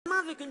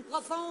avec une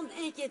profonde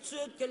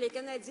inquiétude que les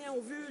Canadiens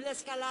ont vu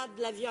l'escalade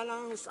de la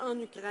violence en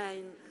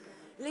Ukraine.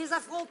 Les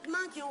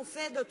affrontements qui ont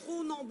fait de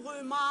trop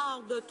nombreux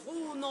morts, de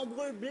trop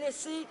nombreux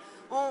blessés,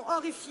 ont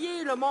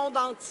horrifié le monde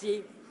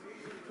entier.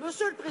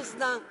 Monsieur le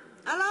Président,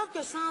 alors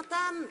que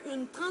s'entame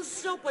une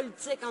transition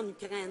politique en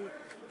Ukraine,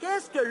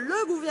 qu'est-ce que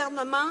le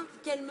gouvernement,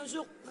 quelles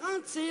mesures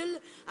prend-il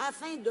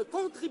afin de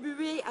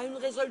contribuer à une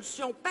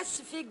résolution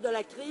pacifique de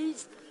la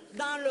crise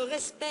dans le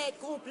respect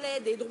complet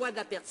des droits de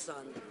la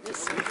personne?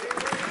 Merci.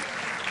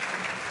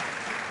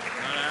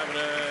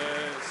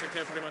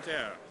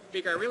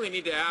 Speaker, I really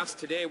need to ask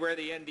today where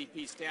the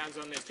NDP stands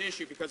on this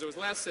issue, because it was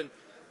less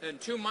than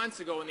 2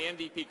 months ago when the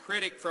NDP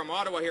critic from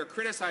Ottawa here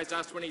criticized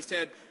us when he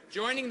said,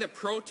 joining the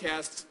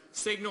protests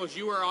signals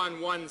you are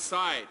on one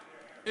side.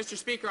 Mr.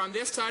 Speaker, on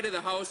this side of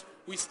the House,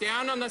 we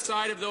stand on the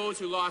side of those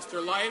who lost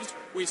their lives,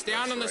 we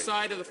stand on the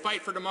side of the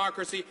fight for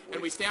democracy,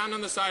 and we stand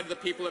on the side of the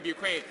people of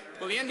Ukraine.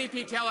 Will the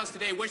NDP tell us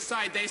today which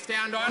side they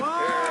stand on?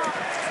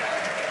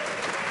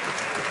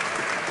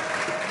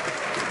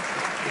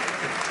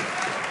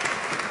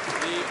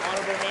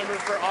 Honourable member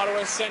for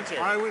Ottawa Centre.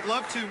 I would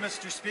love to,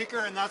 Mr. Speaker,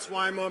 and that's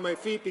why I'm on my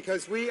feet,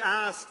 because we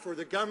asked for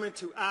the government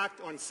to act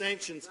on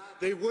sanctions.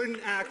 They wouldn't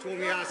act when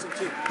we asked them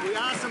to. We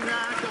asked them to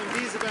act on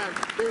visa bans.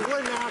 They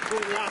wouldn't act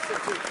when we asked them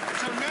to.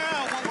 So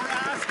now what we're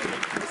asking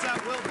is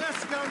that will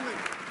this government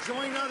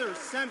join others,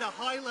 send a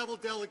high-level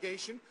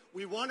delegation?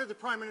 We wanted the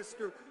Prime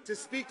Minister to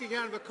speak to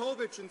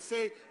Yanukovych and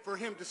say for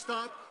him to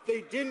stop.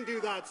 They didn't do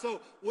that.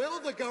 So will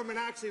the government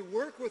actually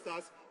work with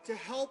us to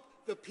help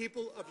the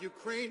people of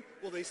Ukraine?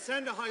 Will they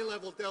send a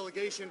high-level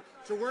delegation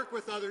to work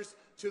with others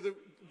to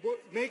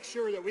make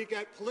sure that we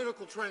get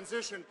political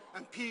transition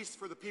and peace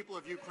for the people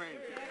of Ukraine?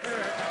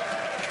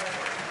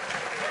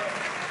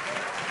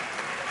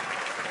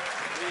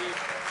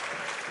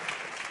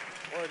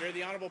 Order.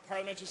 The Honourable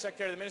Parliamentary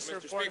Secretary, the Minister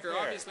of Foreign Affairs. Mr.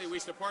 Speaker, obviously we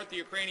support the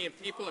Ukrainian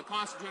people, the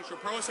constitutional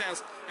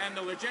process, and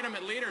the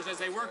legitimate leaders as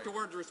they work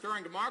towards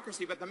restoring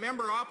democracy, but the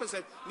member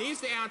opposite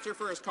needs to answer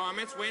for his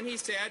comments when he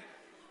said,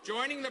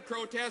 joining the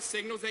protest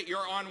signals that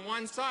you're on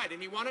one side,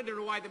 and he wanted to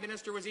know why the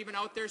minister was even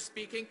out there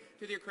speaking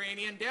to the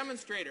Ukrainian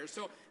demonstrators.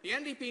 So the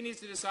NDP needs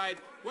to decide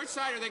which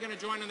side are they going to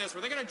join on this. Are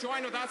they going to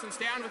join with us and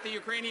stand with the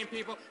Ukrainian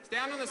people,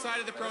 stand on the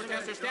side of the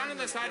protesters, stand on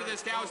the side of the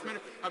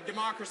establishment of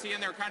democracy in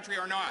their country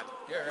or not?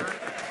 The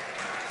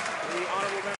Honourable